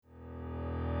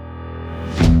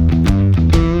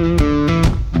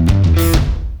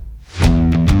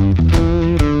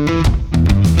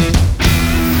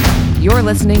You're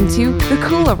listening to The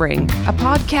Cooler Ring, a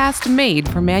podcast made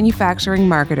for manufacturing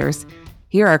marketers.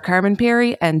 Here are Carmen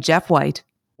Perry and Jeff White.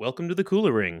 Welcome to The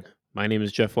Cooler Ring. My name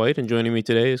is Jeff White, and joining me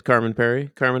today is Carmen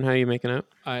Perry. Carmen, how are you making out?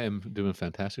 I am doing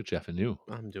fantastic, Jeff, and you?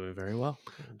 I'm doing very well.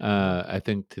 I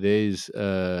think today's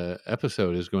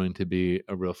episode is going to be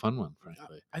a real fun one,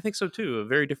 frankly. I think so too. A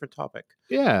very different topic.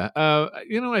 Yeah.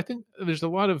 I think there's a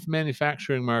lot of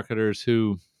manufacturing marketers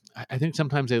who I think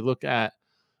sometimes they look at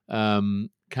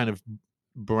kind of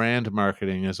brand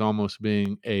marketing as almost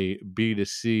being a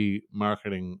B2C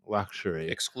marketing luxury.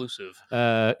 Exclusive.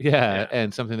 Yeah,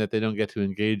 and something that they don't get to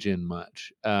engage in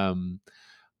much.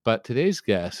 But today's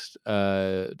guest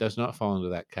does not fall into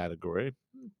that category.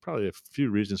 Probably a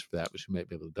few reasons for that, which we might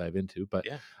be able to dive into. But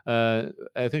I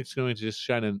think it's going to just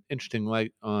shine an interesting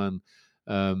light on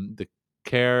the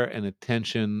care and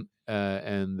attention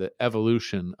and the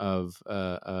evolution of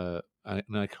an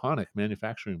iconic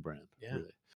manufacturing brand. Yeah,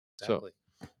 really. Exactly.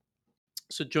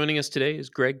 So joining us today is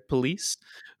Greg Palese,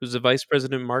 who's the Vice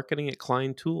President of Marketing at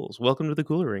Klein Tools. Welcome to The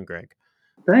Cooler Ring, Greg.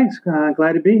 Thanks.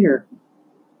 Glad to be here.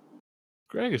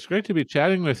 Greg, it's great to be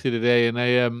chatting with you today. And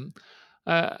I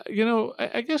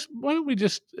guess why don't we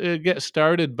just get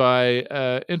started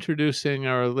by introducing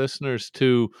our listeners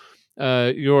to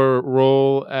your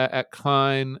role at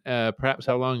Klein, perhaps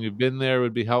how long you've been there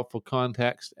would be helpful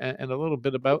context, and a little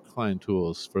bit about Klein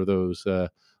Tools for those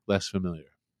less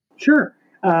familiar. Sure.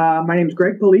 My name is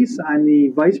Greg Palese. I'm the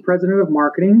Vice President of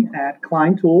Marketing at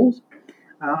Klein Tools.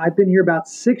 I've been here about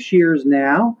 6 years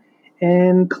now,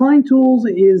 and Klein Tools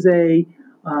is a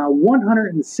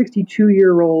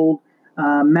 162-year-old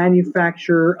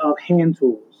manufacturer of hand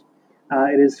tools.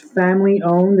 It is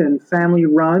family-owned and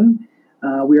family-run.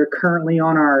 We are currently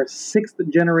on our 6th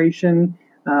generation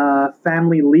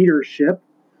family leadership,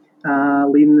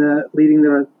 leading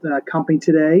the company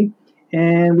today.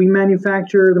 And we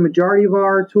manufacture the majority of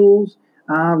our tools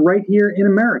right here in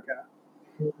America.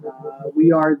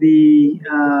 We are the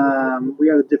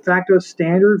de facto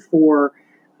standard for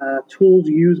tools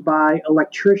used by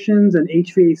electricians and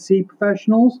HVAC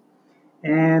professionals,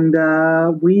 and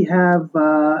we have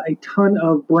a ton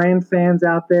of brand fans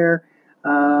out there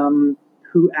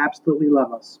who absolutely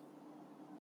love us.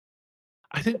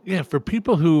 I think, for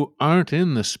people who aren't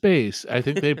in the space, I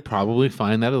think they probably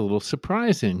find that a little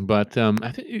surprising. But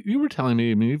I think you were telling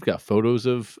me, you've got photos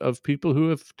of people who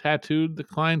have tattooed the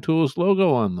Klein Tools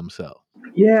logo on themselves.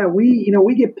 Yeah,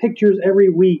 we get pictures every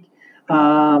week.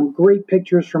 Great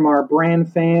pictures from our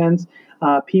brand fans,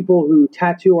 people who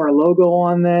tattoo our logo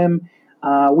on them.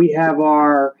 We have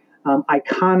our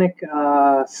iconic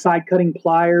side cutting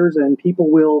pliers, and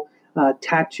people will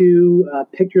tattoo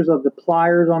pictures of the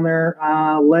pliers on their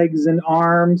legs and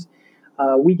arms.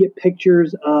 We get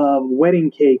pictures of wedding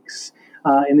cakes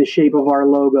in the shape of our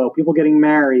logo, people getting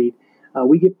married.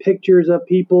 We get pictures of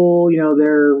people,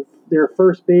 their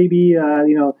first baby,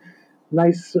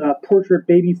 nice portrait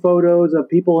baby photos of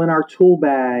people in our tool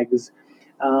bags.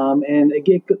 And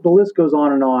again, the list goes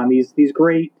on and on. These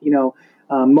great,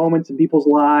 moments in people's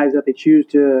lives that they choose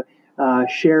to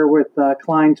share with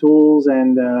Klein Tools.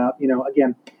 And,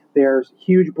 again, they're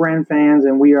huge brand fans,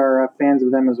 and we are fans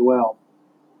of them as well.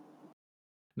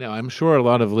 Now, I'm sure a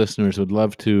lot of listeners would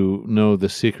love to know the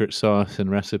secret sauce and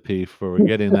recipe for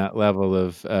getting that level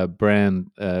of brand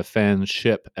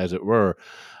fanship, as it were.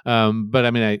 But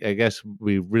I mean, I guess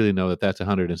we really know that that's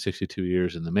 162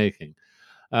 years in the making.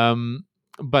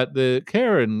 But the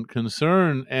care and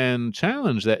concern and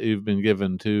challenge that you've been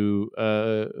given to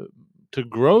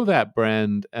grow that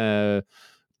brand and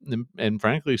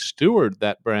frankly steward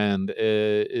that brand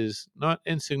is not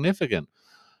insignificant.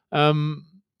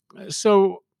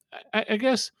 So I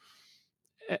guess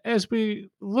as we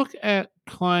look at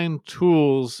Klein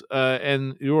Tools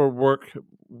and your work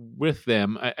with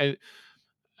them, I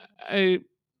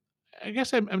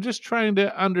guess I'm just trying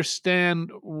to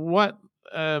understand what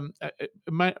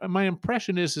my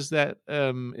impression is that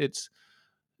it's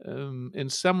in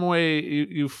some way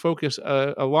you focus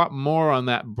a lot more on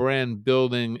that brand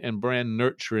building and brand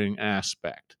nurturing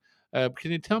aspect.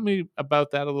 Can you tell me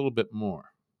about that a little bit more?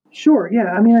 Sure.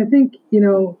 Yeah. I mean, I think,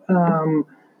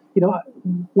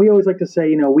 we always like to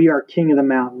say, we are king of the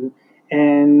mountain.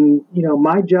 And,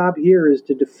 my job here is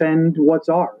to defend what's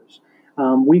ours.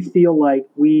 We feel like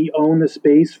we own the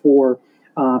space for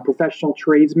professional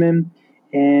tradesmen.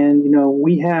 And,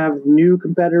 we have new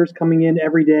competitors coming in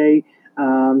every day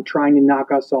trying to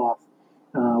knock us off.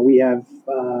 We have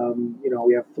a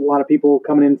lot of people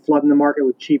coming in, flooding the market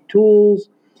with cheap tools.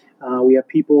 We have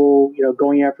people,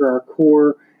 going after our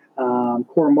core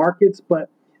markets. But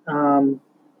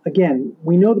again,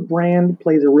 we know the brand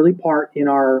plays a really part in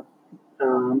our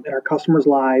in our customers'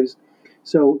 lives.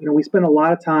 So, we spend a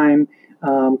lot of time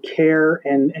care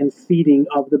and feeding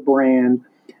of the brand.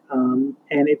 And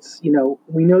it's,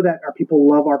 we know that our people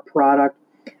love our product.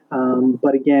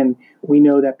 But again, we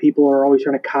know that people are always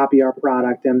trying to copy our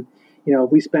product. And,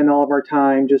 we spend all of our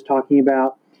time just talking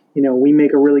about, we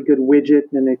make a really good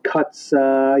widget and it cuts,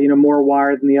 more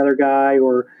wire than the other guy,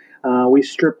 or we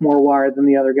strip more wire than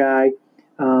the other guy.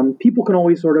 People can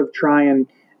always sort of try and,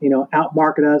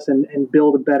 outmarket us and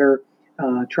build a better,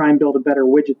 try and build a better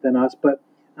widget than us. But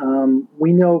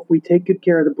we know if we take good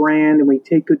care of the brand and we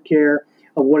take good care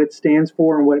of what it stands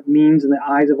for and what it means in the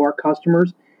eyes of our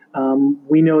customers,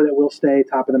 we know that we'll stay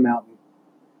top of the mountain.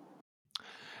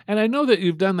 And I know that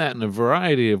you've done that in a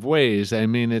variety of ways. I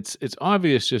mean, it's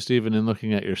obvious just even in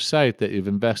looking at your site that you've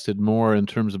invested more in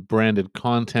terms of branded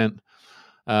content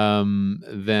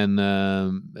than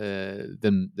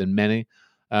many.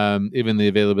 Even the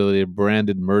availability of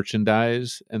branded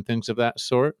merchandise and things of that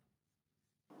sort.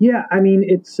 Yeah, I mean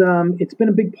it's been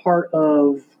a big part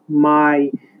of my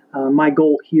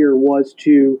goal here was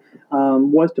to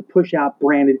push out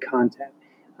branded content.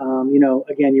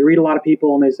 Again, you read a lot of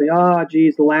people and they say, "Oh,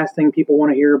 geez, the last thing people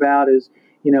want to hear about is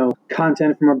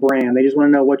content from a brand. They just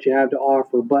want to know what you have to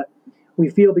offer." But we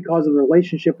feel because of the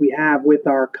relationship we have with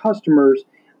our customers,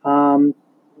 um,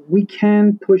 we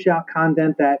can push out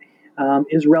content that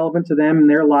is relevant to them in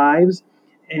their lives,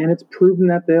 and it's proven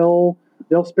that they'll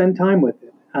spend time with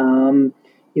it.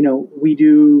 We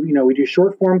do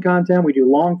short form content, we do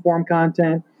long form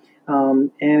content,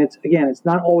 and it's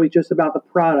not always just about the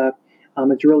product.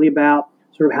 It's really about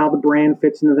sort of how the brand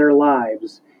fits into their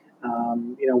lives.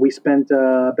 We spent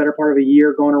a better part of a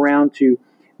year going around to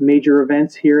major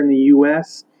events here in the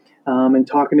U.S. And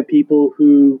talking to people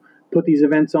who put these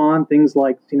events on, things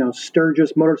like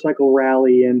Sturgis Motorcycle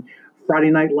Rally and Friday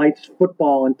Night Lights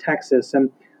football in Texas, and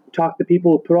talk to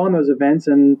people who put on those events,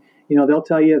 and they'll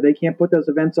tell you they can't put those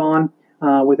events on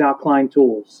without Klein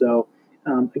Tools. So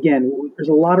again, there's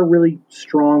a lot of really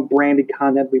strong branded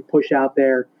content we push out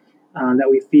there that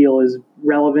we feel is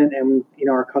relevant, and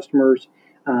our customers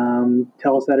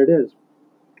tell us that it is.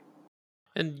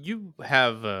 And you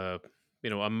have a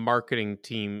marketing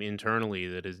team internally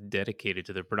that is dedicated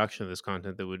to the production of this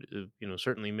content that would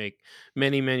certainly make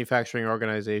many manufacturing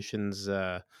organizations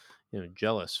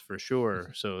jealous for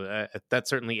sure. So that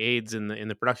certainly aids in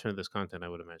the production of this content, I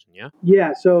would imagine. Yeah.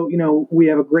 Yeah, so we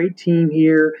have a great team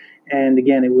here, and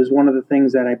again, it was one of the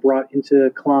things that I brought into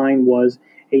Klein was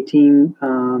a team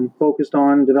focused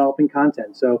on developing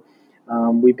content. So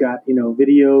we've got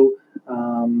video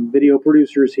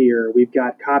producers here, we've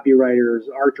got copywriters,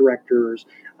 art directors,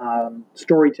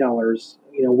 storytellers.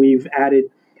 We've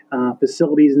added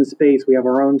facilities and space. We have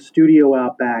our own studio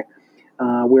out back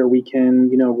where we can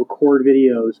record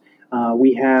videos.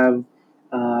 We have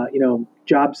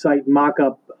job site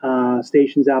mock-up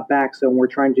stations out back. So when we're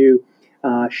trying to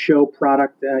show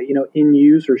product, in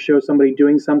use or show somebody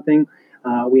doing something,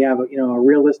 we have a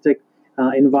realistic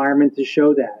environment to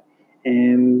show that.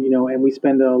 And we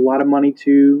spend a lot of money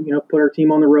to put our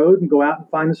team on the road and go out and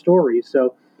find the stories.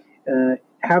 So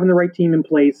having the right team in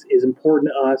place is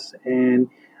important to us, and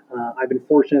I've been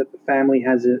fortunate that the family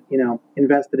has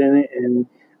invested in it and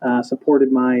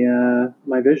supported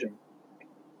my vision.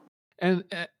 And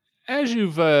as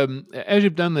you've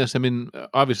done this, I mean,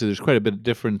 obviously there's quite a bit of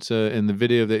difference in the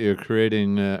video that you're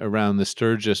creating around the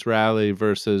Sturgis rally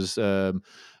versus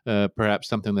perhaps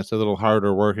something that's a little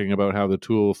harder working about how the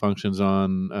tool functions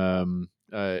on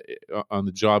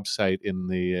the job site in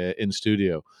the in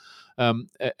studio.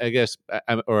 I guess,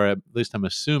 or at least I'm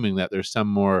assuming that there's some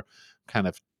more kind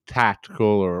of tactical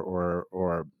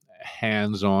or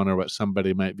hands-on, or what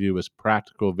somebody might view as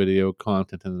practical video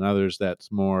content, and others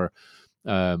that's more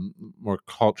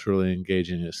culturally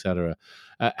engaging, etc.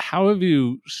 How have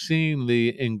you seen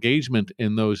the engagement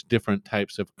in those different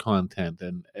types of content,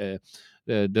 and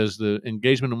does the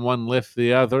engagement in one lift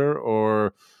the other,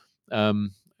 or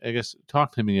I guess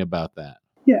talk to me about that.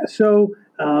 Yeah. So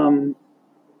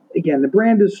again, the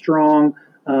brand is strong,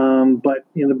 but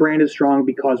the brand is strong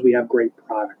because we have great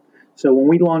product. So when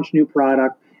we launch new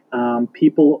product,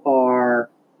 people are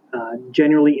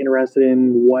genuinely interested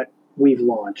in what we've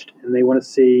launched, and they want to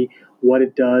see what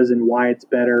it does and why it's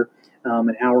better,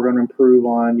 and how we're going to improve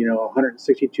on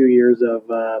 162 years of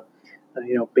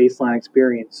baseline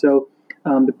experience. So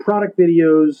the product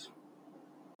videos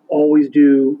always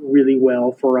do really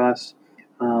well for us.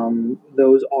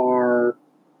 Those are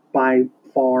by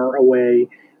far and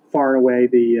away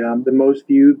the most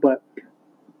viewed. But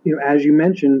as you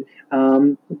mentioned,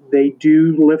 they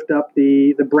do lift up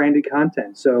the branded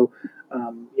content. So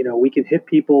We can hit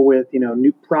people with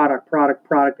new product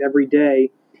every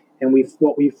day, and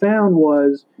what we found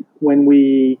was when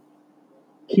we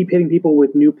keep hitting people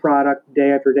with new product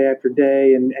day after day after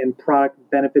day, and product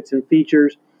benefits and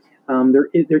features,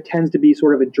 there tends to be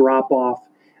sort of a drop off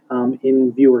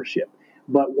in viewership.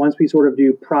 But once we sort of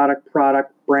do product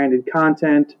branded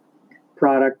content,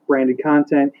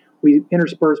 we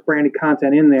intersperse branded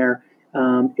content in there.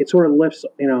 It sort of lifts,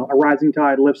 a rising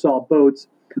tide lifts all boats.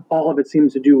 All of it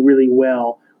seems to do really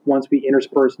well once we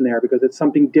intersperse in there, because it's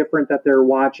something different that they're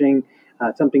watching,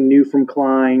 something new from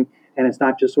Klein, and it's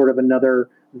not just sort of another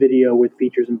video with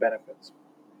features and benefits.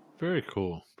 Very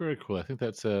cool. Very cool. I think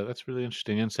that's really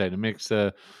interesting insight. It makes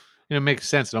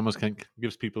sense. It almost kind of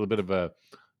gives people a bit of a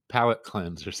palate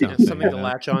cleanse or Yeah, something. something to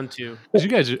latch onto. Because you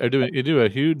guys you do a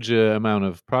huge amount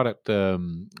of product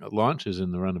launches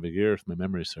in the run of a year, if my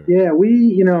memory serves. Yeah,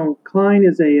 Klein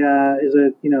is a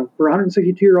for a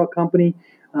 162-year-old company,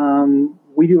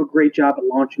 we do a great job at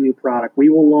launching new product. We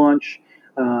will launch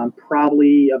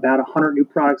probably about 100 new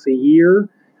products a year,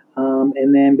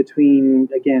 and then between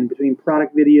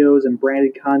product videos and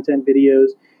branded content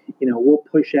videos, we'll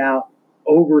push out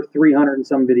over 300 and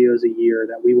some videos a year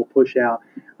that we will push out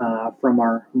from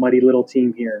our mighty little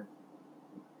team here.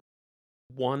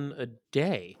 One a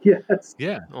day. Yes.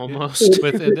 Yeah, almost.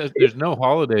 There's no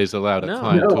holidays allowed at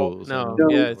Klein Tools. No. No.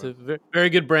 Yeah, it's a very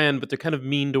good brand, but they're kind of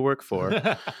mean to work for.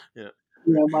 Yeah.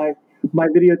 My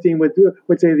video team would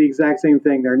say the exact same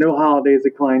thing. There are no holidays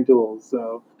at Klein Tools,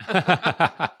 so.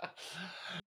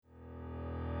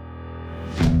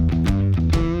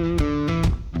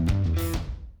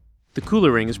 The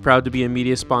Cooler Ring is proud to be a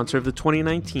media sponsor of the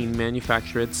 2019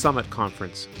 Manufacture Ed Summit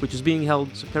Conference, which is being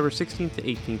held September 16th to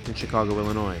 18th in Chicago,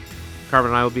 Illinois.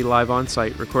 Carmen and I will be live on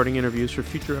site recording interviews for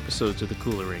future episodes of The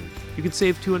Cooler Ring. You can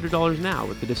save $200 now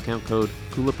with the discount code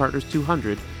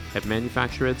CoolerPartners200 at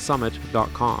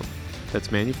manufactureedsummit.com. That's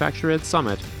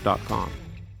manufactureedsummit.com.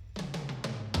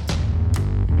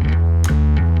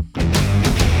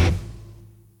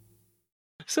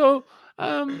 So,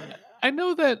 I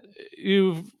know that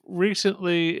you've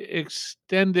recently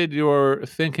extended your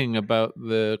thinking about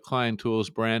the Klein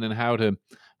Tools brand and how to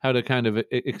kind of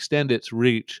extend its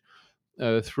reach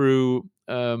through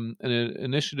an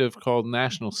initiative called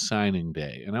National Signing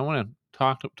Day, and I want to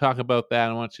talk about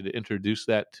that. I want you to introduce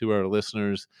that to our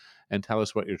listeners and tell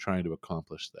us what you're trying to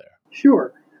accomplish there.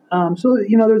 Sure. So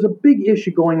there's a big issue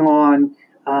going on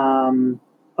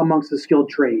amongst the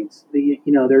skilled trades.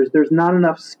 There's not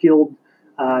enough skilled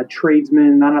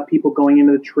tradesmen, not enough people going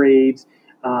into the trades.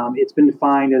 It's been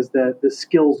defined as the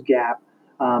skills gap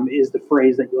is the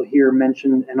phrase that you'll hear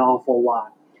mentioned an awful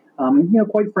lot.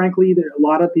 Quite frankly, there are a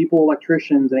lot of people,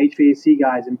 electricians and HVAC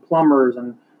guys and plumbers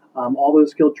and all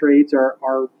those skilled trades are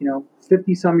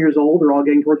 50 some years old. They're all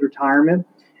getting towards retirement,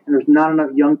 and there's not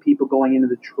enough young people going into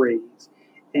the trades.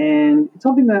 And it's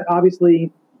something that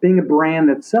obviously, being a brand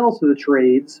that sells to the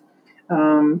trades,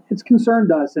 it's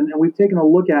concerned us, and we've taken a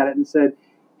look at it and said,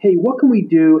 hey, what can we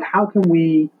do? How can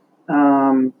we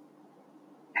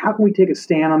take a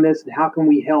stand on this, and how can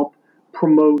we help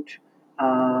promote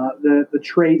the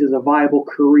trades as a viable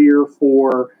career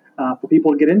for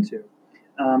people to get into?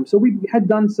 So we had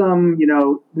done some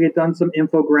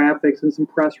infographics and some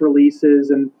press releases,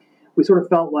 and we sort of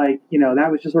felt like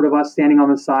that was just sort of us standing on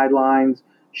the sidelines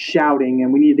shouting,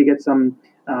 and we needed to get some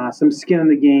skin in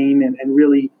the game and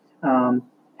really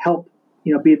help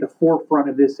be at the forefront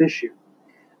of this issue.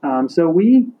 So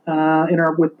we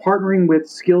with partnering with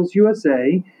Skills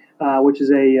USA, which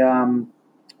is a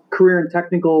career and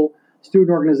technical student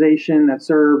organization that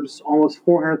serves almost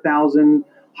 400,000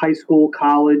 high school,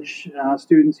 college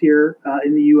students here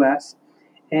in the U.S.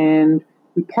 And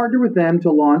we partnered with them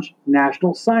to launch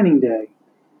National Signing Day.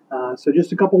 So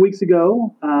just a couple weeks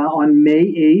ago, on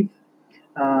May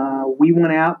 8th, we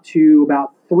went out to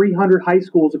about 300 high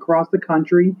schools across the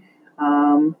country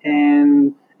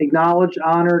and acknowledged,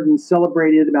 honored, and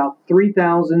celebrated about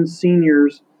 3,000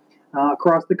 seniors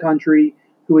across the country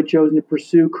who had chosen to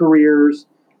pursue careers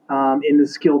in the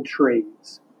skilled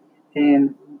trades.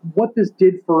 And what this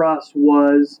did for us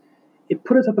was it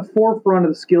put us at the forefront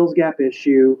of the skills gap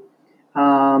issue.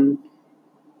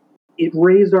 It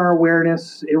raised our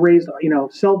awareness. It raised,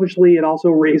 selfishly, it also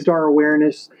raised our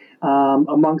awareness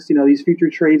amongst, these future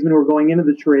tradesmen who are going into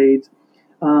the trades.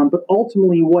 But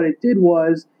ultimately, what it did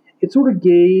was it sort of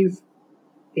gave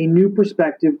a new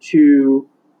perspective to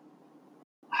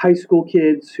high school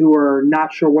kids who are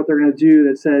not sure what they're going to do,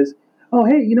 that says, oh,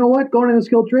 hey, you know what? Going into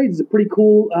skilled trades is a pretty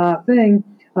cool thing.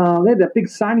 They had that big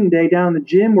signing day down in the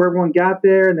gym where everyone got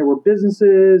there, and there were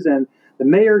businesses, and the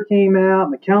mayor came out,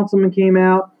 and the councilman came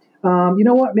out. you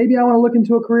know what, maybe I want to look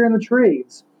into a career in the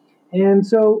trades. And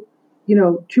so,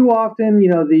 too often,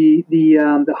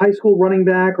 the high school running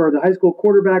back or the high school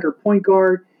quarterback or point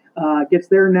guard gets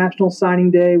their national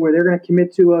signing day where they're going to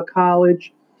commit to a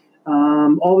college.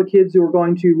 All the kids who are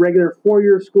going to regular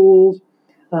four-year schools,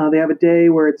 they have a day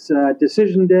where it's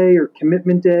decision day or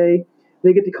commitment day.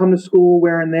 They get to come to school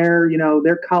wearing their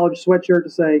college sweatshirt to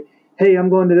say, "Hey, I'm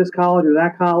going to this college or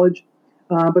that college."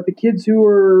 But the kids who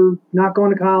are not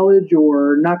going to college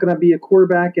or not going to be a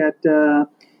quarterback at a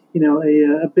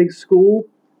big school,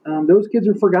 those kids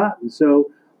are forgotten.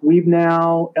 So we've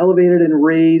now elevated and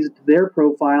raised their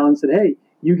profile and said, "Hey,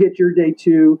 you get your day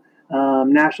too.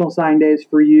 National Sign Days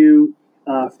for you.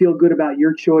 Feel good about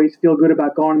your choice. Feel good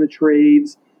about going to the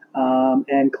trades.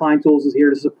 And Klein Tools is here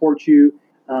to support you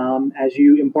as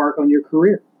you embark on your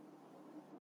career."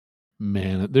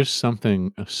 Man, there's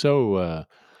something so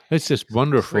it's just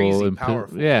wonderful Crazy and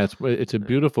powerful. yeah, it's a Yeah.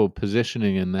 beautiful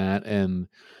positioning in that, and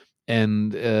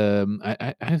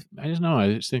I just know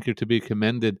I just think you're to be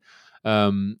commended.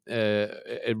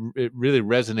 It really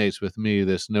resonates with me,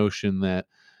 this notion that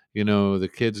the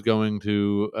kids going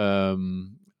to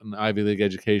an Ivy League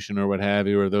education or what have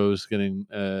you, or those getting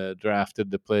drafted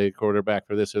to play quarterback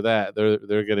for this or that,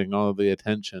 they're getting all of the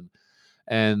attention.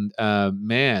 And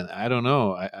man, I don't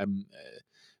know. I'm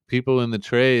people in the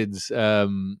trades,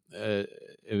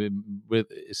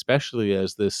 with especially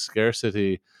as this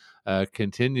scarcity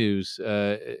continues.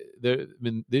 I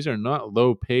mean, these are not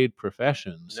low paid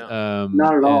professions, No.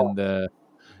 Not at all.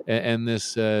 and this.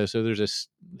 So there's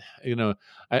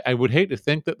I would hate to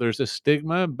think that there's a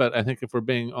stigma, but I think if we're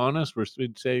being honest,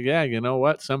 we'd say, yeah, you know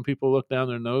what? Some people look down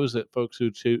their nose at folks who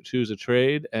choose a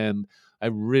trade, and I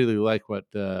really like what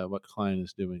Klein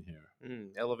is doing here.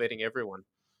 Elevating everyone.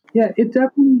 Yeah, it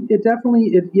definitely.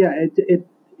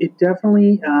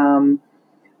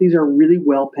 These are really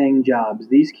well-paying jobs.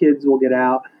 These kids will get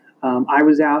out. I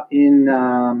was out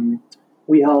in.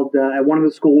 We held at one of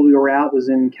the schools we were out was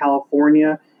in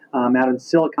California, out in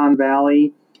Silicon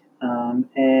Valley,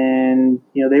 and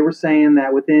they were saying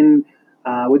that within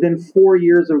 4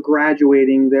 years of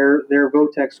graduating their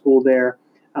Votech school there,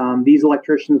 these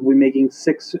electricians will be making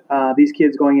six. These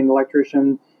kids going into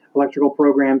electrical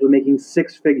programs were making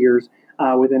six figures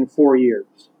within 4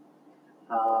 years.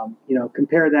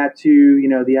 Compare that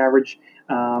to the average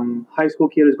high school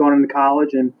kid who's gone into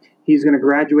college and he's going to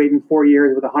graduate in 4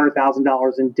 years with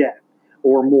 $100,000 in debt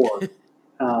or more.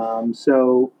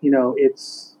 So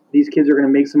it's these kids are going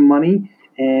to make some money,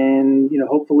 and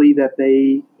hopefully that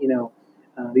they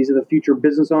these are the future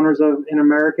business owners in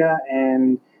America,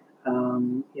 and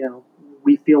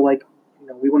we feel like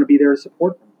we want to be there to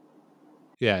support them.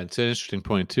 Yeah, it's an interesting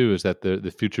point too. Is that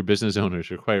the future business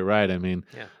owners are quite right. I mean,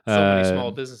 Yeah. So many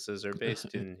small businesses are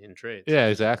based in trades. yeah,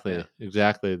 Yeah.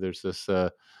 exactly. There's this.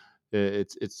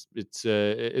 It's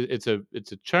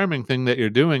a charming thing that you're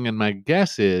doing, and my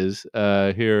guess is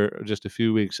here just a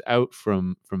few weeks out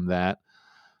from that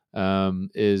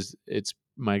is it's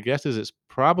my guess is it's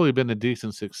probably been a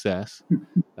decent success,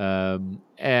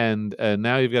 and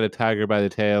now you've got a tiger by the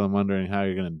tail and wondering how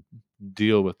you're going to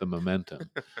deal with the momentum.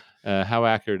 How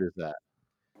accurate is that?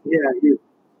 Yeah,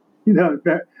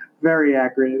 very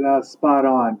accurate, spot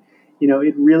on.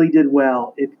 It really did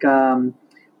well.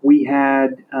 We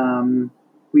had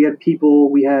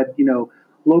people, we had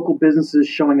local businesses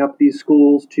showing up at these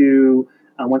schools to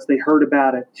once they heard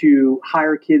about it to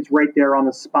hire kids right there on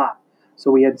the spot.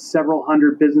 So we had several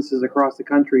hundred businesses across the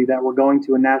country that were going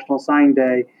to a National Sign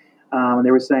Day. And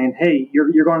they were saying, "Hey,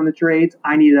 you're going in the trades.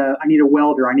 I need a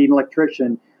welder. I need an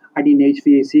electrician. I need an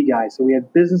HVAC guy." So we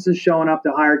had businesses showing up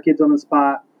to hire kids on the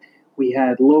spot. We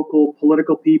had local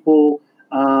political people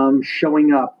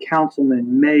showing up,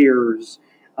 councilmen, mayors,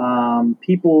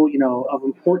 people of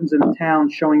importance in the town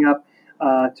showing up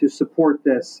to support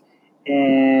this,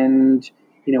 and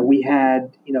we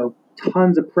had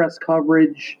tons of press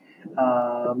coverage,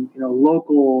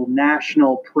 local,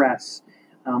 national press,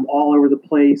 all over the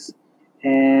place,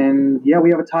 and yeah,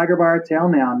 we have a tiger by our tail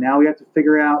now. Now we have to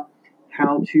figure out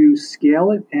how to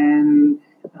scale it and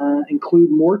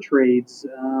include more trades.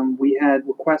 We had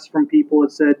requests from people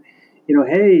that said,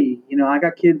 hey, I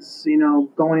got kids,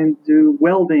 going into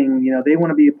welding, they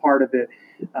want to be a part of it.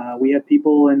 We had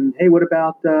people, and hey, what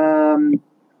about, the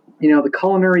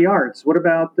culinary arts? What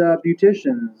about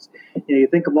beauticians? You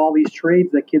think of all these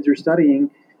trades that kids are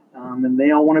studying, and they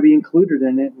all want to be included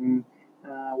in it, and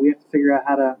we have to figure out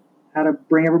how to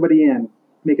bring everybody in,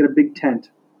 make it a big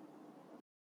tent.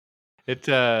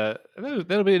 That'll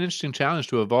be an interesting challenge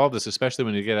to evolve this, especially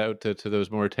when you get out to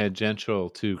those more tangential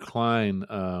to Klein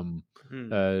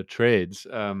Hmm. trades.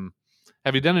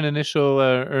 Have you done an initial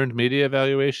earned media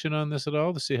evaluation on this at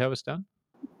all to see how it's done?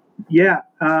 Yeah,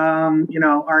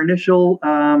 our initial,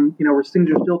 things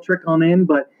are still trickling in,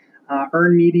 but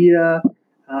earned media,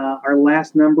 our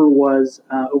last number was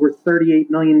over $38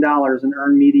 million in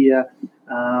earned media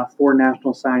for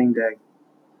National Signing Day.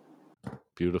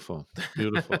 Beautiful,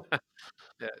 beautiful.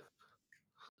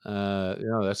 Yeah.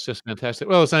 That's just fantastic.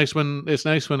 Well, it's nice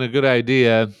when a good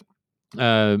idea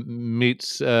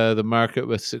meets the market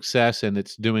with success, and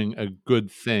it's doing a good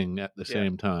thing at the Yeah.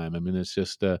 same time. I mean, it's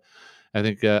just I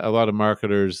think a lot of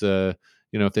marketers,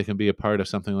 if they can be a part of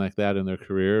something like that in their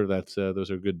career, that's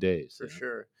those are good days. For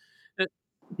sure. Uh,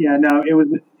 Yeah, no,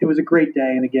 it was a great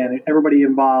day, and again, everybody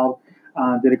involved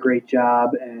did a great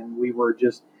job, and we were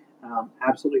just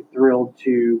absolutely thrilled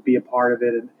to be a part of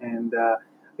it. And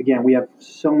again, we have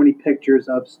so many pictures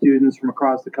of students from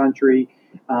across the country,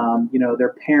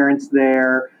 their parents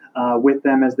there with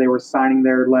them as they were signing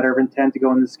their letter of intent to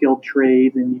go in the skilled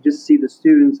trades, and you just see the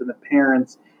students and the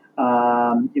parents,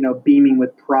 beaming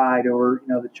with pride over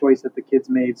the choice that the kids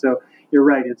made. So you're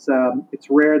right; it's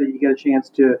rare that you get a chance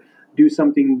to do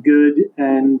something good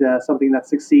and something that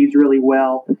succeeds really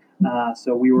well.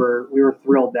 So we were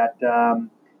thrilled that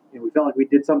we felt like we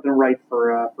did something right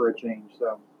for a change.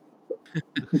 So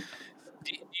do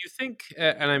you think,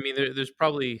 and I mean, there's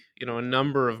probably a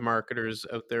number of marketers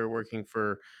out there working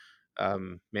for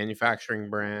manufacturing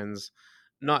brands,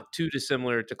 not too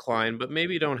dissimilar to Klein, but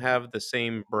maybe don't have the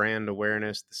same brand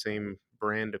awareness, the same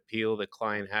brand appeal that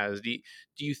Klein has. Do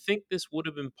you think this would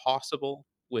have been possible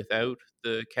without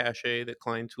the cachet that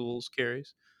Klein Tools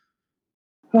carries?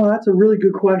 oh, that's a really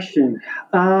good question.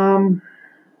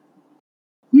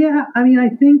 Yeah, I mean, I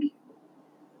think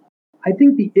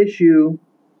the issue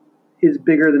is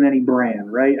bigger than any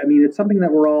brand, right? I mean, it's something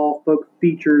that we're all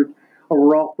featured, or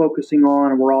we're all focusing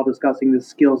on, and we're all discussing the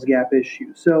skills gap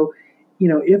issue. So,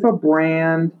 if a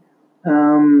brand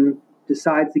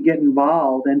decides to get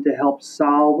involved and to help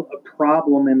solve a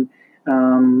problem and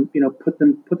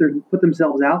put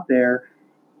themselves out there,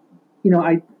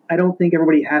 I don't think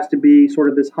everybody has to be sort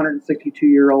of this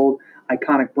 162-year-old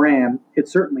iconic brand. It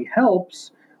certainly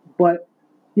helps, but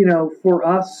for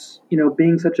us,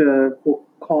 being such we'll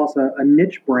call us a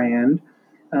niche brand,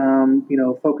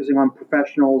 focusing on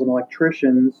professionals and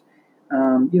electricians,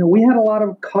 we had a lot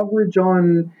of coverage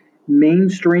on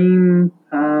mainstream,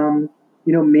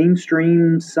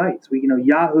 mainstream sites.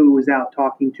 Yahoo was out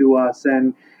talking to us,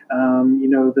 and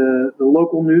the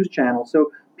local news channel.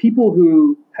 So people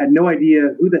who had no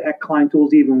idea who the heck Klein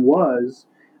Tools even was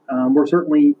were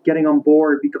certainly getting on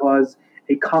board because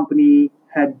a company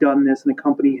had done this and a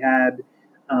company had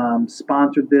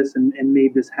sponsored this and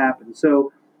made this happen.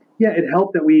 So, yeah, it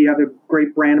helped that we have a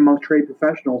great brand amongst trade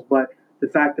professionals, but the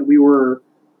fact that we were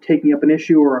taking up an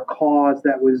issue or a cause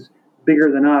that was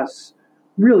bigger than us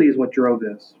really is what drove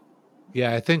this.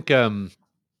 Yeah, I think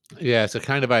it's a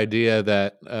kind of idea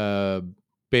that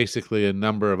basically a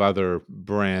number of other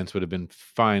brands would have been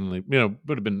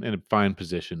would have been in a fine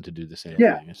position to do the same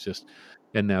Yeah, thing. It's just,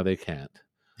 and now they can't.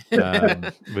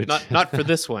 Which Not for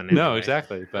this one no, anyway.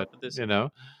 exactly. Not But for this.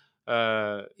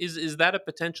 uh, Is that a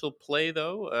potential play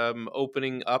though?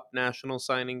 Opening up National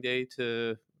Signing Day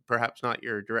to perhaps not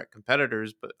your direct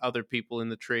competitors, but other people in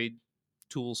the trade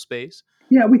tool space?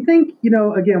 yeah, we think,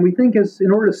 again, we think as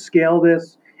in order to scale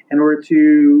this, in order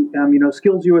to,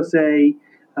 Skills USA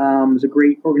is a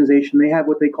great organization. They have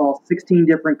what they call 16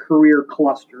 different career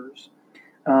clusters.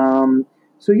 Um,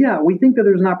 so yeah, we think that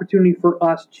there's an opportunity for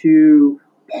us to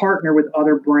partner with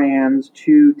other brands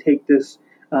to make this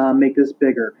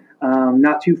bigger.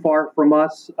 Not too far from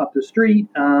us, up the street,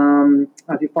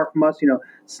 not too far from us,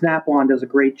 Snap-on does a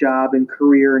great job in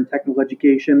career and technical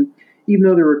education. Even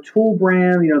though they're a tool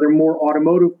brand, they're more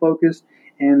automotive focused,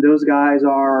 and those guys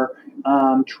are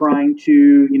trying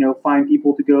to, find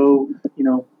people to go,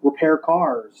 repair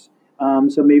cars.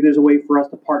 So maybe there's a way for us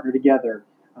to partner together.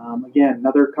 Again,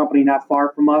 another company not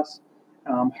far from us,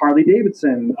 Harley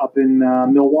Davidson up in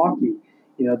Milwaukee.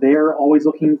 They're always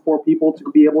looking for people to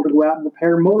be able to go out and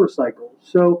repair motorcycles.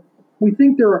 So we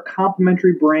think there are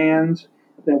complementary brands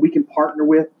that we can partner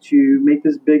with to make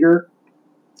this bigger.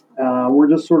 We're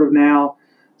just sort of now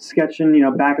sketching,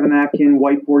 back of the napkin,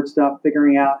 whiteboard stuff,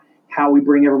 figuring out how we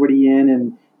bring everybody in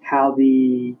and how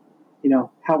we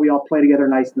all play together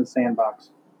nice in the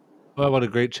sandbox. well, what a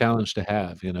great challenge to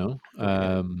have, you know.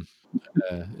 Okay.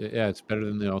 Yeah, it's better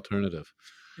than the alternative.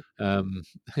 Um,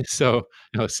 so,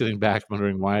 sitting back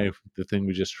wondering why the thing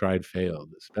we just tried failed.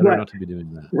 It's better Right, not to be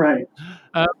doing that. right.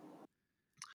 Uh,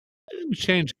 Let me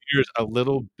change gears a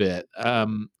little bit,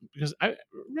 because I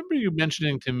remember you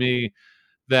mentioning to me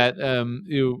that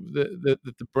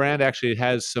the brand actually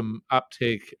has some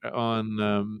uptake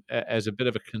on as a bit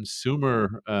of a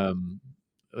consumer,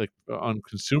 like on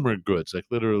consumer goods, like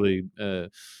literally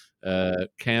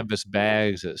canvas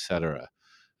bags, etc.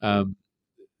 Um,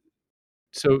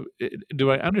 so, do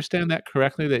I understand that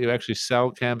correctly? That you actually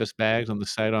sell canvas bags on the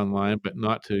site online, but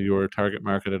not to your target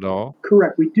market at all?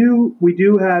 Correct. We do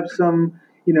have some,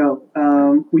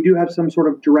 we do have some sort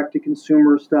of direct to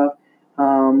consumer stuff.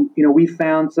 We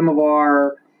found some of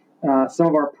our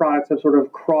products have sort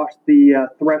of crossed the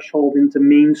threshold into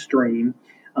mainstream,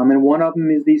 and one of them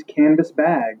is these canvas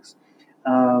bags.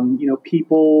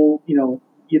 People,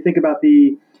 you think about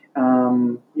the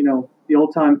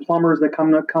old time plumbers that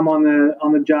come on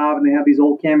the job, and they have these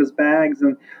old canvas bags,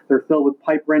 and they're filled with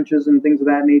pipe wrenches and things of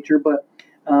that nature. But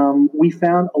we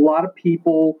found a lot of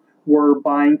people were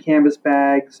buying canvas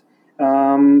bags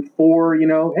for,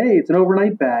 hey, it's an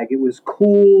overnight bag. It was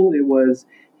cool. It was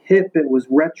hip. It was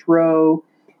retro,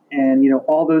 and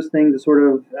all those things that sort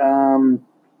of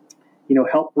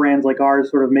help brands like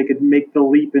ours sort of make the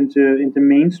leap into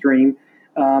mainstream.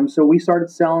 So we started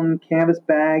selling canvas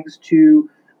bags to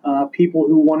people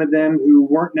who wanted them, who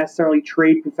weren't necessarily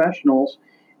trade professionals,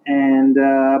 and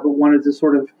but wanted to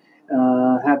sort of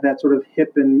have that sort of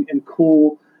hip and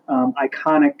cool,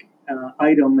 iconic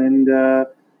item. And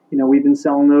we've been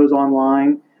selling those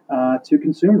online to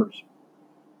consumers.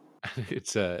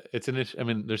 It's an issue. I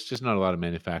mean, there's just not a lot of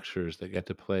manufacturers that get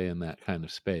to play in that kind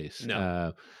of space.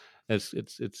 No. It's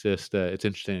just it's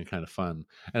interesting and kind of fun,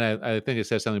 and I think it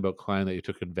says something about Klein that you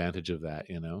took advantage of that.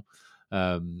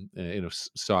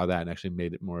 Saw that and actually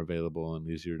made it more available and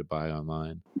easier to buy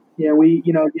online. Yeah,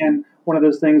 again, one of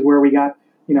those things where we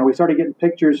started getting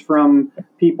pictures from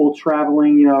people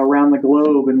traveling, around the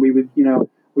globe, and we would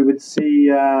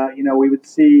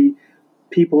see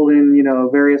people in,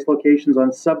 various locations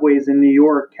on subways in New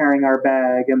York carrying our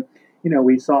bag, and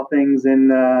we saw things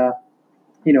in,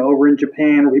 over in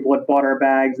Japan where people had bought our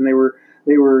bags, and they were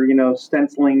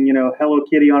stenciling, Hello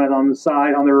Kitty on it on the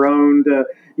side on their own to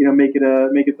make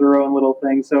it their own little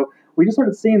thing. So we just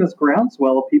started seeing this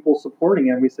groundswell of people supporting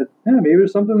it. And we said, yeah, maybe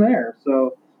there's something there.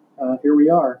 So here we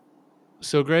are.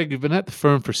 So, Greg, you've been at the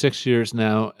firm for 6 years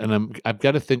now, and I've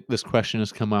got to think this question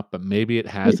has come up, but maybe it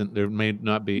hasn't. There may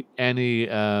not be any.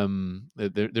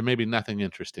 There may be nothing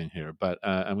interesting here, but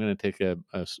I'm going to take a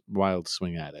wild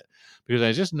swing at it because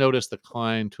I just noticed the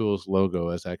Klein Tools logo,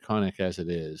 as iconic as it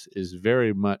is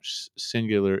very much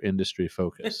singular industry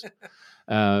focus.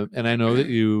 And I know that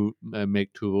you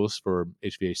make tools for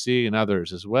HVAC and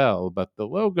others as well, but the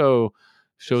logo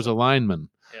shows a lineman.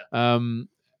 Yeah.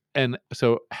 And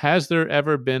so, has there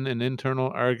ever been an internal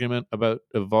argument about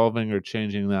evolving or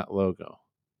changing that logo?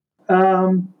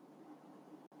 Um,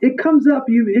 it comes up.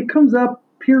 It comes up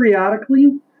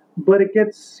periodically, but it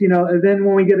gets, and then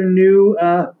when we get a new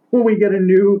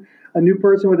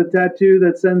person with a tattoo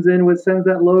that sends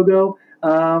that logo,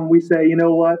 we say, you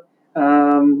know what,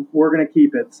 we're going to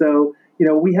keep it. So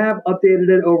we have updated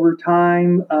it over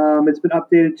time. It's been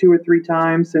updated 2 or 3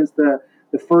 times since the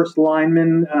first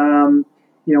lineman.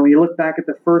 When you look back at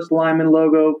the first lineman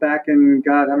logo back in,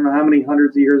 God, I don't know how many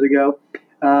hundreds of years ago,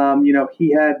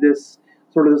 he had this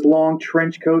long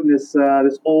trench coat and this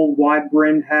old wide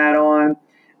brimmed hat on.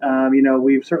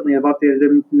 We've certainly have updated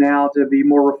him now to be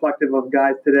more reflective of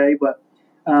guys today. But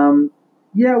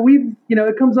yeah,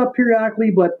 it comes up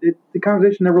periodically, but the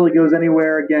conversation never really goes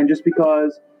anywhere. Again, just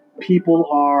because people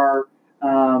are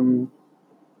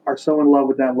so in love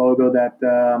with that logo that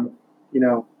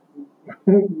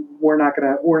we're not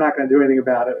gonna do anything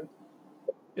about it.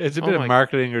 It's a bit of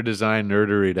marketing or design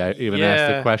nerdery to even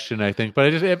ask the question, I think.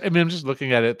 But I'm just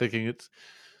looking at it thinking it's,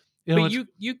 but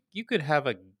you could have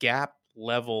a Gap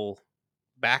level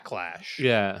backlash,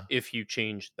 if you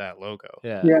changed that logo.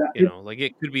 Like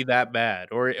it could be that bad,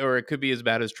 or it could be as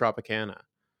bad as Tropicana.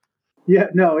 Yeah,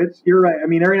 no, you're right. I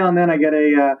mean, every now and then I get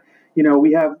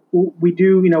we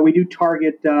do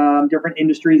target different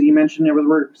industries. You mentioned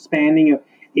we're expanding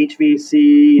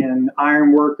HVAC and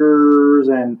iron workers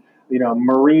and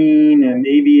marine and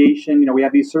aviation. We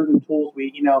have these certain tools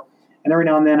and every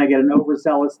now and then I get an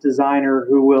overzealous designer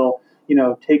who will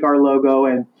take our logo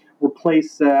and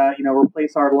replace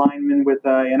our lineman with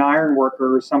an iron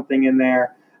worker or something in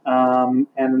there. I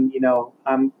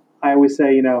always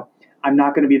say I'm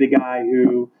not going to be the guy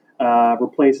who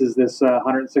replaces this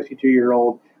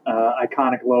 162-year-old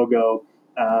iconic logo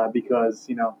because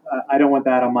I don't want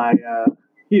that on my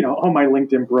on my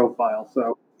LinkedIn profile.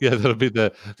 So yeah, that'll be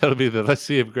the let's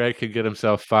see if Greg can get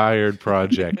himself fired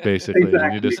project, basically. Exactly.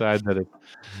 When you decide that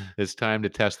it's time to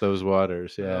test those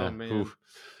waters. Yeah. Oh man.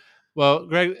 Well,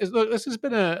 Greg, look, this has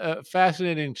been a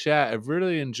fascinating chat. I've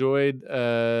really enjoyed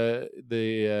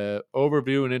the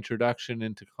overview and introduction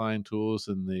into Klein Tools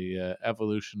and the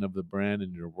evolution of the brand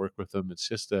and your work with them. It's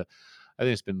just I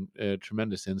think it's been a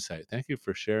tremendous insight. Thank you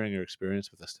for sharing your experience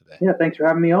with us today. Yeah, thanks for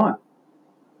having me on.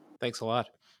 Thanks a lot.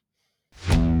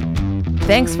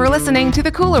 Thanks for listening to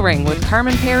The Cooler Ring with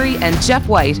Carmen Perry and Jeff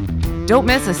White. Don't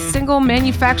miss a single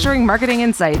manufacturing marketing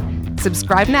insight.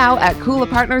 Subscribe now at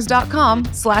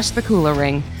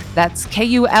KulaPartners.com/thecoolerring. That's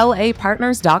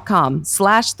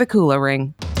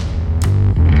KULAPartners.com/thecoolerring.